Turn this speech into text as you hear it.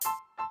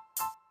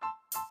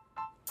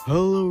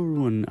Hello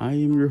everyone, I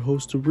am your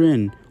host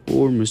Rin,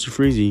 or Mr.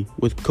 Freezy,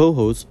 with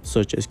co-hosts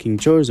such as King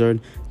Charizard,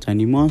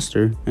 Tiny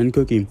Monster, and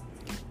Cookie.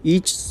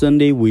 Each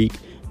Sunday week,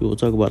 we will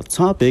talk about a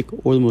topic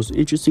or the most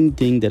interesting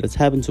thing that has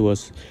happened to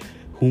us.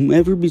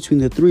 Whomever between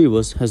the three of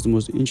us has the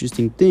most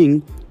interesting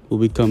thing will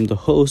become the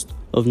host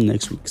of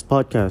next week's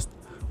podcast.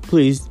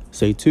 Please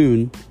stay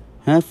tuned,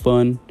 have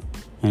fun,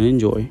 and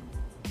enjoy.